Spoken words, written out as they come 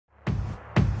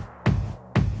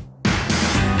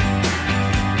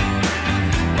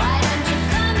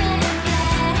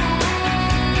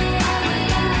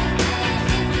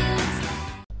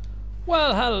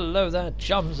Well, hello there,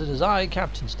 chums. It is I,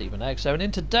 Captain Stephen XO, and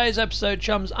in today's episode,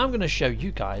 chums, I'm going to show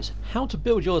you guys how to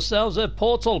build yourselves a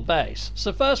portal base.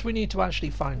 So first we need to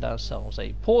actually find ourselves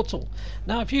a portal.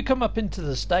 Now, if you come up into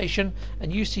the station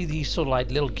and you see these sort of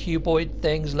like little cuboid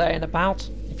things laying about,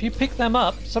 if you pick them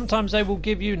up, sometimes they will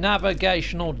give you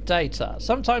navigational data.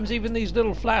 Sometimes even these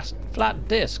little flat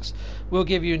discs will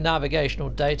give you navigational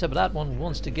data, but that one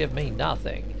wants to give me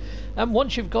nothing. And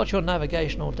once you've got your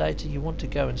navigational data, you want to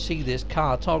go and see this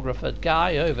cartographer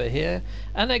guy over here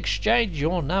and exchange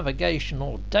your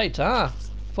navigational data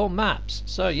for maps.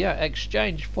 So yeah,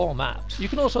 exchange for maps. You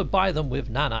can also buy them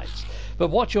with nanites.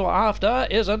 But what you're after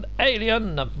is an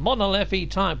alien monolithy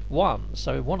type 1.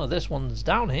 So one of this one's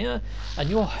down here, and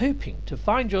you're hoping to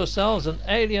find yourselves an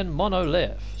alien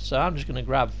monolith. So I'm just going to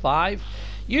grab 5.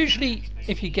 Usually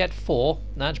if you get 4,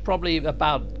 that's probably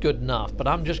about good enough, but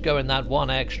I'm just going that 1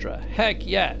 extra. Heck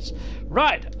yes.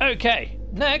 Right, okay.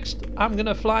 Next, I'm going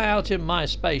to fly out in my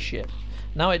spaceship.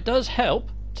 Now it does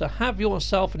help to have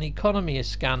yourself an economy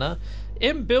scanner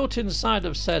inbuilt inside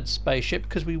of said spaceship,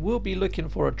 because we will be looking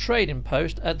for a trading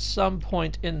post at some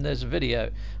point in this video.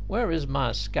 Where is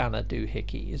my scanner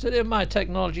doohickey? Is it in my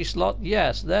technology slot?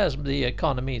 Yes, there's the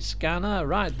economy scanner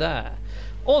right there.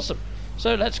 Awesome.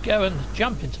 So let's go and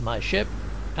jump into my ship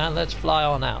and let's fly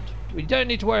on out. We don't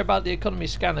need to worry about the economy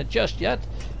scanner just yet.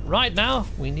 Right now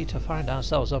we need to find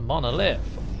ourselves a monolith.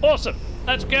 Awesome,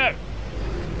 let's go.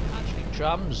 Actually,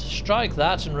 chums, strike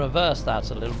that and reverse that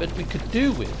a little bit. We could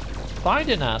do with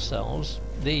finding ourselves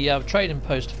the trading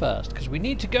post first, because we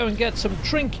need to go and get some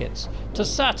trinkets to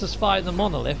satisfy the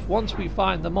monolith once we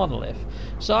find the monolith.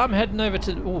 So I'm heading over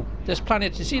to this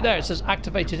planet. You see there it says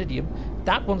activated idiom.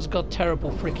 That one's got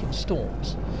terrible freaking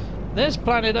storms. This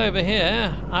planet over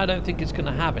here, I don't think it's going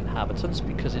to have inhabitants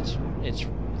because it's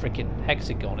freaking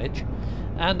hexagonage.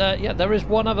 And yeah, there is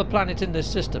one other planet in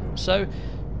this system. So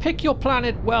pick your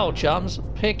planet well, chums.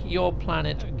 Pick your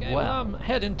planet well. I'm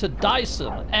heading to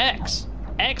Dyson X.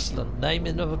 Excellent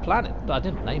naming of a planet. I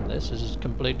didn't name this. This is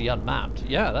completely unmapped.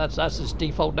 Yeah, that's its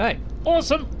default name.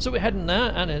 Awesome. So we're heading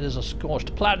there, and it is a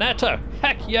scorched planeto.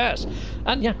 Heck yes.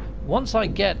 And yeah, once I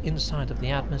get inside of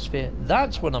the atmosphere,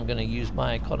 that's when I'm going to use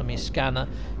my economy scanner,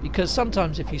 because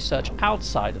sometimes if you search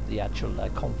outside of the actual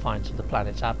confines of the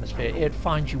planet's atmosphere, it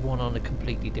finds you one on a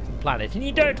completely different planet, and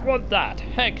you don't want that.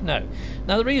 Heck no.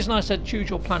 Now the reason I said choose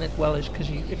your planet well is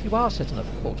because if you are setting up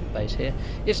a portal base here,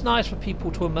 it's nice for people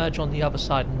to emerge on the other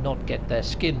side and not get their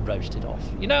skin roasted off.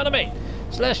 You know what I mean?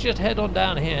 So let's just head on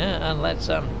down here and let's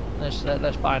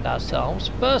find ourselves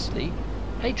firstly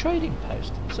a trading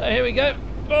post. So here we go.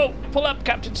 Oh, pull up,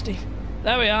 Captain Steve.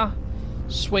 There we are.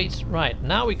 Sweet. Right,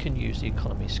 now we can use the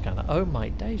economy scanner. Oh my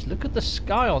days, look at the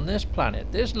sky on this planet.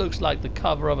 This looks like the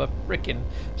cover of a freaking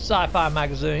sci-fi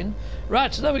magazine.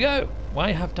 Right, so there we go.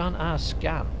 We have done our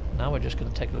scan. Now we're just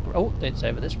going to take a look. Oh, it's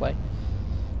over this way.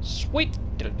 Sweet.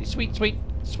 Sweet, sweet.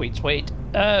 Sweet, sweet.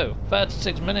 Oh,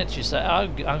 36 minutes, you say.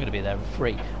 I'm going to be there for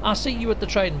free. I'll see you at the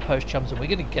trading post, chums, and we're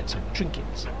going to get some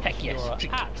trinkets. Heck yes,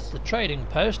 trinkets. At the trading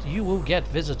post, you will get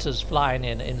visitors flying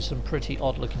in some pretty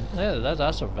odd-looking... Oh,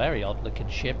 that's a very odd-looking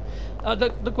ship.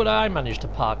 Look what I managed to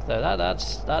park, though.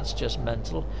 That's just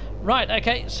mental. Right,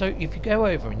 okay, so if you go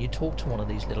over and you talk to one of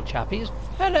these little chappies...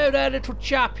 Hello there, little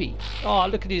chappie. Oh,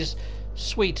 look at his...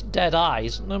 sweet dead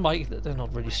eyes. No, they're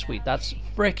not really sweet. That's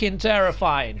freaking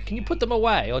terrifying. Can you put them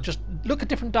away or just look a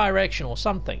different direction or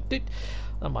something?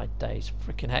 Oh my days,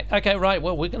 freaking heck. Okay, right,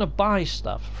 well, we're going to buy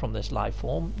stuff from this life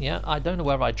form. Yeah, I don't know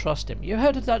whether I trust him. You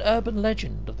heard of that urban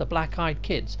legend of the black-eyed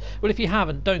kids? Well, if you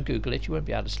haven't, don't Google it. You won't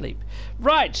be able to sleep.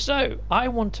 Right, so I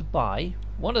want to buy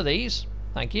one of these.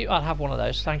 Thank you. I'll have one of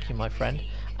those. Thank you, my friend.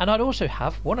 And I'd also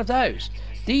have one of those.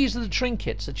 These are the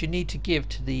trinkets that you need to give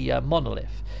to the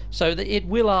monolith, so that it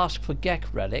will ask for Gek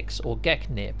relics or Gek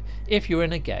nib if you're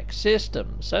in a Gek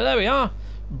system. So there we are.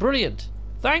 Brilliant.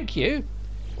 Thank you.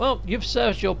 Well, you've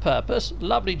served your purpose.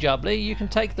 Lovely jubbly. You can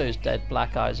take those dead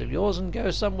black eyes of yours and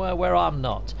go somewhere where I'm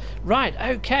not. Right,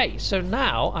 okay, so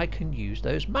now I can use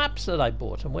those maps that I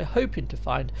bought, and we're hoping to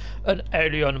find an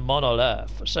alien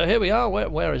monolith. So here we are.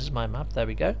 Where is my map? There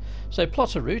we go. So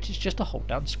plot a route is just a hold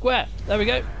down square. There we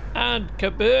go. And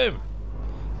kaboom.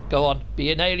 Go on,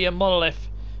 be an alien monolith.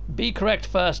 Be correct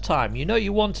first time. You know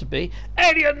you want to be.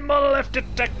 Alien monolith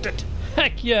detected.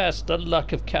 Heck yes, the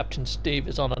luck of Captain Steve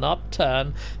is on an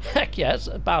upturn. Heck yes,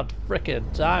 about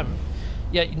frickin' time.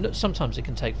 Yeah, you know, sometimes it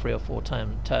can take 3 or 4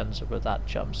 turns with that,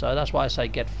 chum, so that's why I say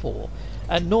get 4.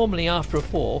 And normally after a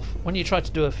 4th, when you try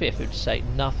to do a 5th, it would say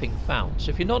nothing found. So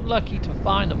if you're not lucky to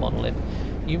find a monolith,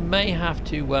 you may have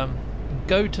to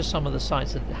go to some of the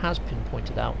sites that it has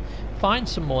pinpointed out, find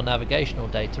some more navigational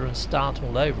data and start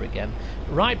all over again.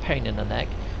 Right pain in the neck.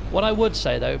 What I would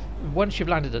say though, once you've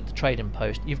landed at the trading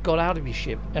post, you've got out of your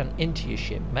ship and into your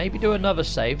ship. Maybe do another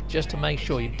save just to make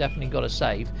sure you've definitely got a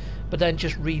save, but then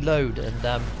just reload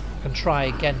and try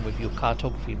again with your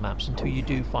cartography maps until you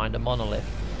do find a monolith.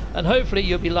 And hopefully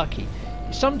you'll be lucky.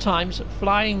 Sometimes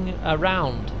flying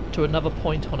around to another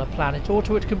point on a planet or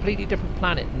to a completely different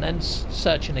planet and then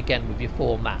searching again with your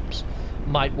 4 maps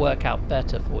might work out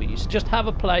better for you. So just have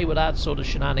a play with that sort of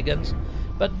shenanigans.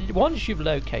 But once you've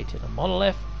located a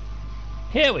monolith,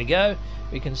 here we go.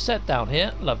 We can set down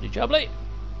here. Lovely jubbly.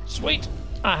 Sweet.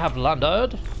 I have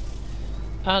landed.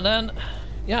 And then,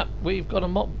 yeah, we've got a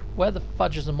where the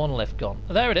fudge is the monolith gone?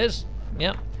 There it is.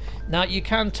 Yeah. Now you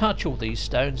can touch all these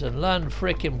stones and learn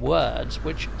frickin' words,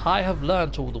 which I have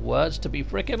learnt all the words to be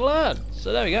frickin' learned.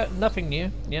 So there we go, nothing new.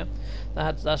 Yeah,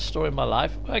 that's the story of my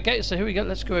life. Okay, so here we go.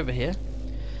 Let's go over here.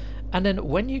 And then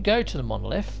when you go to the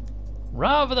monolith,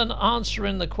 rather than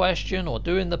answering the question or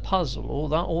doing the puzzle,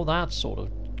 all that sort of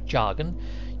jargon,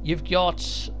 you've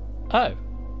got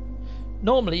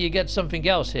normally you get something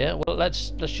else here. Well,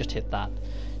 let's just hit that.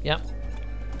 Yeah.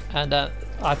 And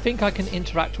I think I can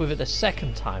interact with it a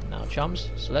second time now, chums.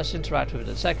 So let's interact with it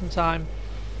a second time.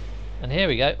 And here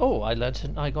we go. Oh, I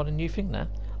got a new thing there.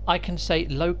 I can say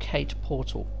locate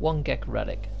portal, 1 Gek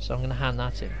relic. So I'm going to hand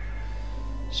that in.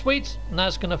 Sweet. And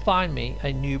that's going to find me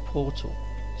a new portal.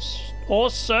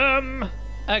 Awesome.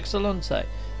 Excellente.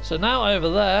 So now over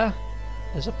there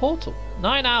is a portal.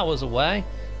 9 hours away.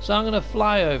 So I'm going to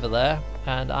fly over there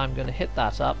and I'm going to hit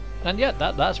that up. And yeah,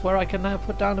 that's where I can now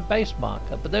put down a base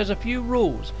marker. But there's a few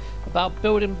rules about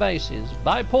building bases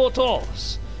by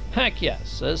portals. Heck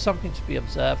yes, there's something to be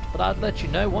observed, but I'll let you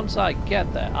know once I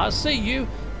get there. I'll see you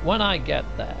when I get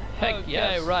there. Heck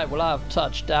yes. Right, well I've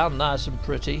touched down nice and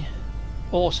pretty.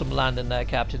 Awesome landing there,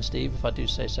 Captain Steve, if I do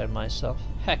say so myself.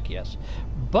 Heck yes.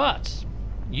 But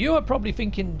you are probably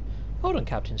thinking, hold on,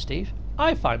 Captain Steve.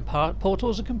 I find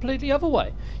portals a completely other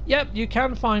way. Yep, you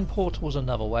can find portals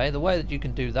another way. The way that you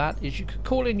can do that is you can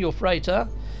call in your freighter,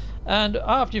 and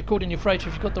after you've called in your freighter,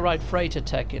 if you've got the right freighter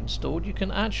tech installed, you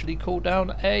can actually call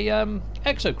down a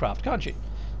exocraft, can't you?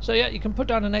 So yeah, you can put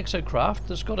down an exocraft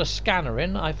that's got a scanner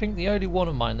in. I think the only one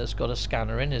of mine that's got a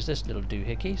scanner in is this little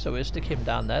doohickey, so we'll stick him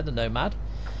down there, the Nomad.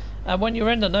 And when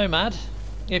you're in the Nomad,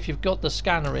 if you've got the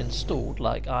scanner installed,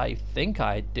 like I think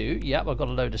I do, yep, I've got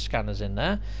a load of scanners in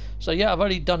there. So yeah, I've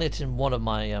already done it in one of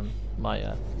my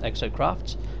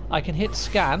exocrafts. I can hit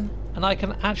scan, and I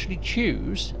can actually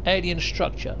choose alien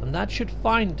structure, and that should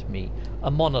find me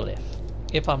a monolith,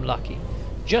 if I'm lucky.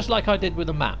 Just like I did with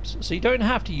the maps. So you don't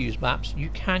have to use maps, you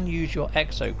can use your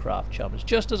exocraft, chums.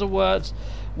 Just as a word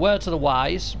to the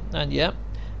wise, and yeah.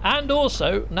 And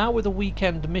also, now with the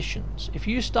weekend missions, if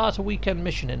you start a weekend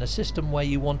mission in a system where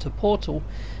you want a portal,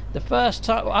 the first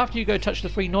time, after you go touch the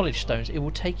 3 knowledge stones, it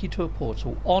will take you to a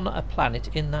portal on a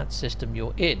planet in that system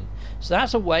you're in. So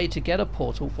that's a way to get a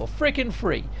portal for frickin'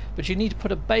 free, but you need to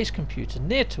put a base computer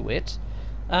near to it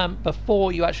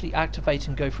before you actually activate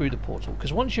and go through the portal,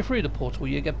 because once you're through the portal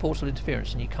you get portal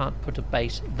interference and you can't put a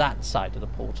base that side of the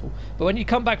portal. But when you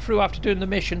come back through after doing the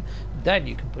mission, then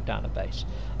you can put down a base.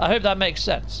 I hope that makes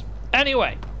sense.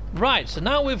 Anyway, right, so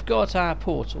now we've got our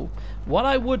portal. What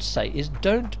I would say is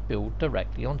don't build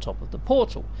directly on top of the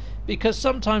portal, because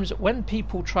sometimes when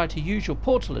people try to use your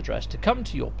portal address to come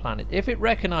to your planet, if it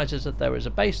recognizes that there is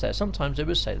a base there, sometimes it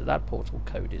will say that that portal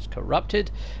code is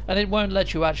corrupted and it won't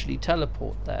let you actually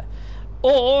teleport there.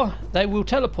 Or they will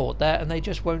teleport there and they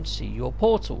just won't see your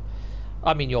portal,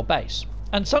 I mean your base.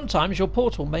 And sometimes your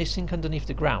portal may sink underneath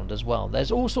the ground as well.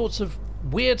 There's all sorts of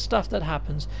weird stuff that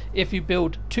happens if you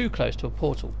build too close to a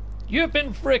portal. You've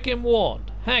been frickin'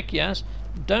 warned. Heck yes.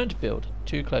 Don't build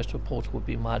too close to a portal would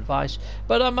be my advice.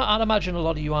 But I'd imagine a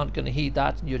lot of you aren't going to heed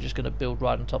that and you're just going to build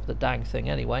right on top of the dang thing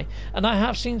anyway. And I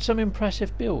have seen some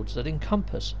impressive builds that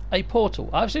encompass a portal.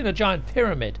 I've seen a giant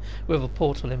pyramid with a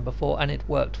portal in before and it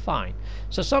worked fine.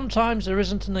 So sometimes there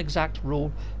isn't an exact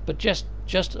rule, but just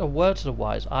a word to the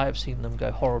wise, I have seen them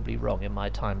go horribly wrong in my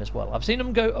time as well. I've seen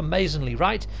them go amazingly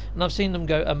right and I've seen them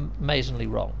go amazingly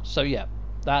wrong. So yeah.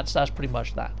 That's pretty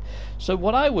much that. So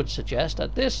what I would suggest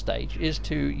at this stage is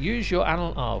to use your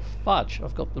oh fudge,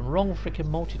 I've got the wrong freaking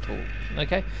multi-tool.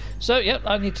 Okay, so yep,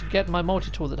 I need to get my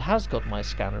multi-tool that has got my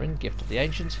scanner in, Gift of the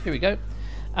Ancients. Here we go.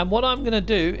 And what I'm going to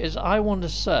do is I want to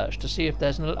search to see if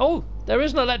there's oh, there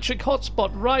is an electric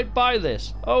hotspot right by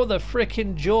this. Oh, the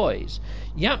freaking joys.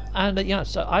 Yep, and yeah,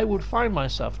 so I would find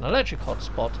myself an electric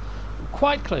hotspot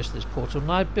quite close to this portal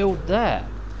and I build there.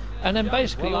 And then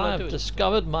basically I have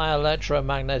discovered my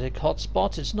electromagnetic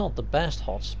hotspot. It's not the best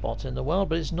hotspot in the world,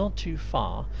 but it's not too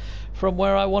far from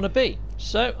where I want to be.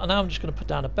 So now I'm just going to put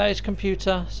down a base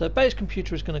computer. So base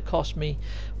computer is going to cost me,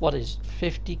 what is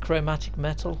 50 chromatic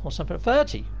metal or something?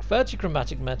 30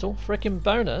 chromatic metal, frickin'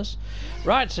 bonus.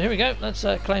 Right, so here we go. Let's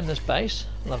claim this base.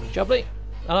 Lovely jubbly.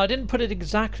 And I didn't put it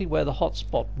exactly where the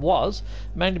hotspot was,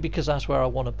 mainly because that's where I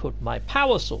want to put my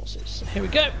power sources. So here we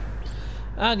go.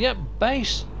 And yep,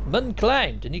 basement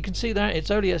claimed, and you can see that it's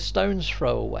only a stone's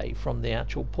throw away from the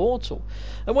actual portal.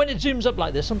 And when it zooms up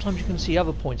like this, sometimes you can see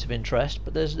other points of interest,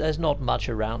 but there's not much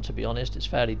around, to be honest. It's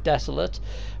fairly desolate.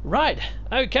 Right,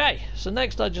 okay, so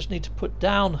next I just need to put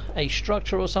down a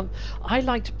structure or something. I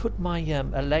like to put my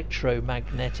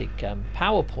electromagnetic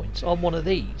power points on one of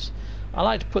these. I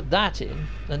like to put that in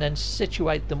and then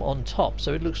situate them on top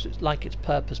so it looks like it's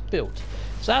purpose built.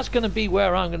 So that's going to be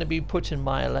where I'm going to be putting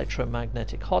my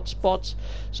electromagnetic hotspots.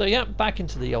 So yeah, back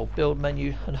into the old build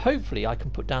menu, and hopefully I can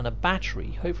put down a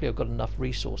battery. Hopefully I've got enough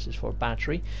resources for a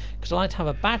battery, because I like to have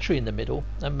a battery in the middle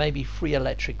and maybe 3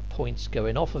 electric points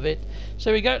going off of it. So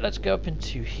here we go, let's go up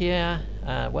into here.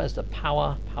 Where's the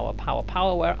power?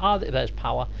 Power, where are they? There's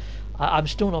power. I'm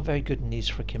still not very good in these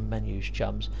freaking menus,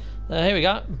 chums. Here we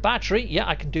go, battery, yeah,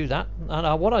 I can do that.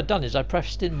 And what I've done is I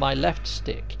pressed in my left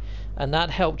stick, and that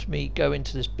helped me go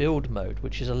into this build mode,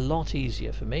 which is a lot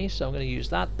easier for me. So I'm going to use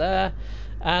that there,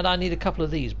 and I need a couple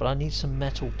of these, but I need some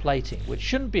metal plating, which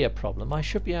shouldn't be a problem. I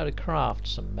should be able to craft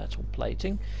some metal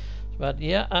plating. But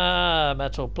yeah,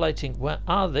 metal plating, where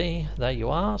are they? There you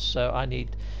are. So I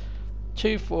need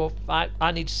 2, 4, 5,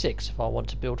 I need 6 if I want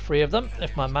to build 3 of them,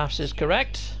 if my maths is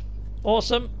correct.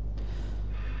 Awesome.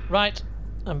 Right,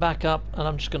 I'm back up, and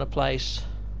I'm just going to place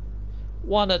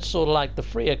one at sort of like the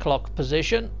 3 o'clock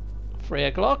position. 3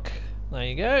 o'clock, there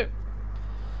you go.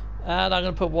 And I'm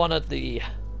going to put one at the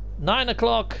 9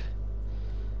 o'clock,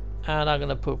 and I'm going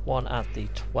to put one at the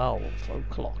 12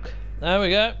 o'clock. There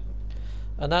we go.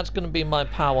 And that's going to be my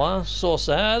power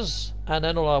sources. And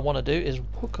then all I want to do is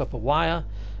hook up a wire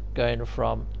going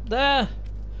from there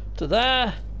to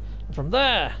there, and from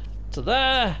there to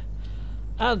there,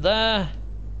 and there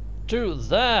to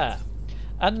there.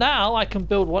 And now I can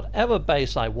build whatever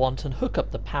base I want and hook up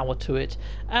the power to it,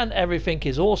 and everything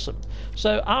is awesome.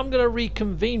 So I'm going to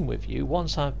reconvene with you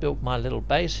once I've built my little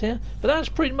base here. But that's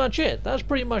pretty much it. That's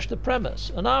pretty much the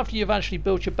premise. And after you've actually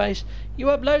built your base, you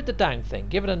upload the dang thing.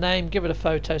 Give it a name, give it a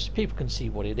photo so people can see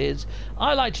what it is.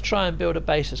 I like to try and build a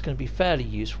base that's going to be fairly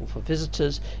useful for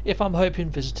visitors if I'm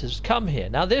hoping visitors come here.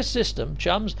 Now this system,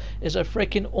 chums, is a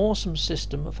freaking awesome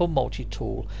system for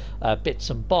multi-tool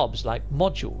bits and bobs like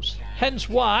modules. Hence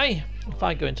why, if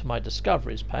I go into my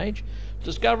discoveries page,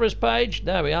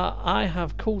 there we are, I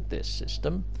have called this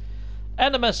system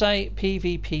NMSA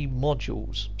PvP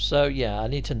modules. So yeah, I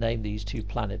need to name these 2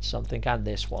 planets something, and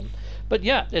this one. But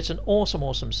yeah, it's an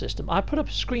awesome system. I put up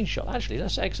a screenshot. Actually,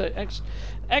 let's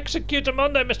execute a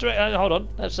Mondo, Mr. Hold on,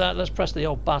 let's press the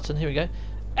old button. Here we go.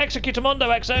 Execute a Mondo,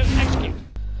 Exo. Execute.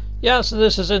 Yeah, so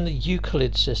this is in the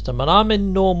Euclid system, and I'm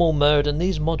in normal mode, and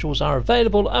these modules are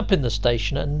available up in the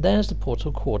station, and there's the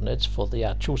portal coordinates for the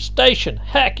actual station.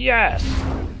 Heck yes!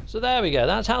 So there we go,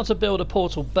 that's how to build a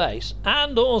portal base,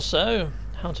 and also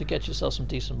how to get yourself some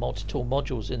decent multi-tool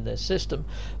modules in this system.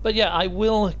 But yeah, I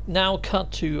will now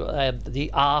cut to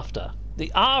the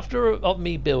after of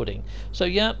me building. So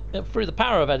yeah, through the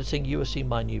power of editing, you will see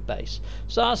my new base.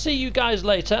 So I'll see you guys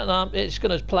later, and it's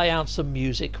going to play out some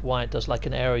music while it does like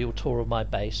an aerial tour of my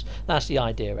base. That's the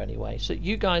idea anyway. So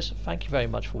you guys, thank you very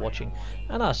much for watching,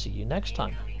 and I'll see you next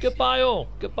time. Goodbye all,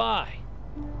 goodbye.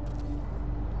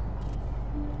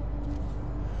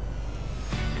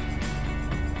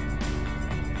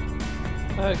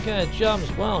 Okay, chums,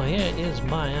 well here is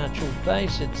my actual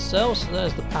base itself. So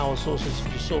there's the power sources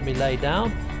that you saw me lay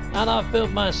down, and I've built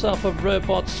myself a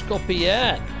robot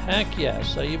scorpion. Heck yeah,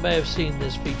 so you may have seen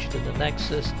this featured in the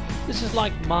Nexus. This is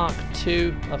like Mark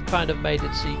II. I've kind of made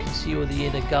it so you can see all the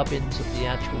inner gubbins of the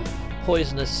actual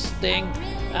poisonous sting,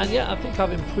 and yeah, I think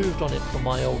I've improved on it from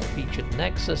my old featured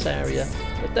Nexus area.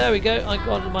 But there we go, I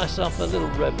got myself a little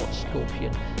robot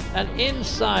scorpion. And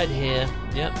inside here,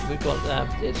 yeah, we've got,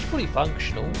 it's fully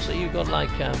functional. So you've got like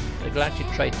a galactic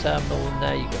trade terminal in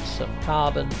there, you've got some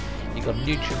carbon, you've got a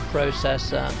nutrient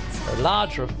processor, a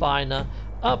large refiner.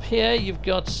 Up here you've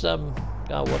got some,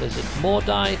 what is it,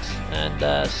 Mordite,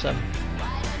 and some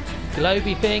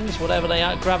globy things, whatever they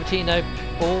are, gravitino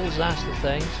balls, that's the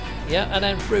things. Yeah, and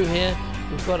then through here,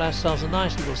 we've got ourselves a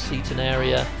nice little seating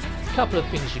area, a couple of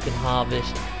things you can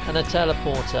harvest, and a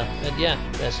teleporter, and yeah,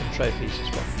 there's some trophies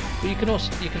as well. But you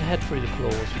can head through the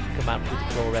claws, you can come out through the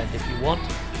claw end if you want.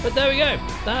 But there we go,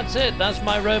 that's it, that's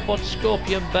my robot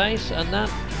scorpion base, and that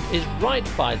is right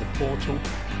by the portal,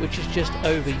 which is just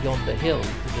over yonder hill. You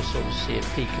can just sort of see it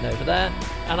peeking over there,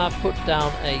 and I've put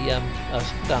down a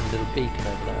little beacon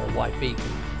over there, a white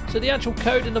beacon. So the actual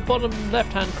code in the bottom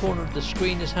left hand corner of the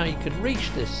screen is how you can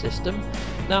reach this system.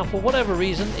 Now for whatever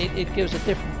reason it gives a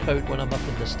different code when I'm up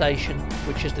in the station,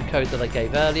 which is the code that I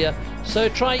gave earlier. So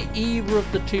try either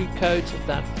of the two codes if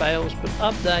that fails, but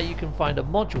up there you can find a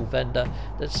module vendor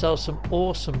that sells some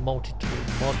awesome multi-tool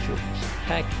modules.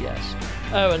 Heck yes.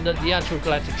 Oh, and the actual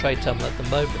galactic trade terminal at the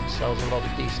moment sells a lot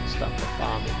of decent stuff for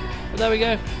farming. But there we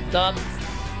go, done.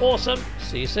 Awesome.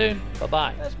 See you soon.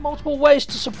 Bye-bye. There's multiple ways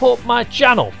to support my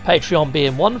channel, Patreon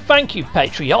being one. Thank you,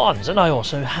 Patreons. And I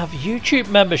also have YouTube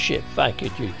membership. Thank you,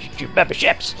 YouTube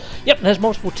memberships. Yep, there's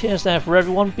multiple tiers there for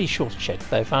everyone. Be sure to check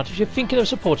both out if you're thinking of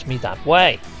supporting me that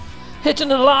way.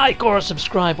 Hitting a like or a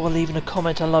subscribe or leaving a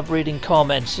comment. I love reading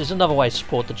comments. Is another way to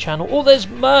support the channel. Or there's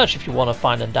merch if you want to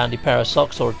find a dandy pair of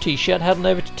socks or a t-shirt. Head on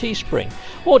over to Teespring.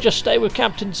 Or just stay with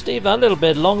Captain Steve a little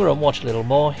bit longer and watch a little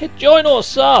more. Hit join or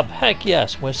sub. Heck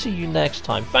yes. We'll see you next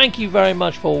time. Thank you very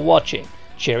much for watching.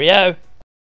 Cheerio.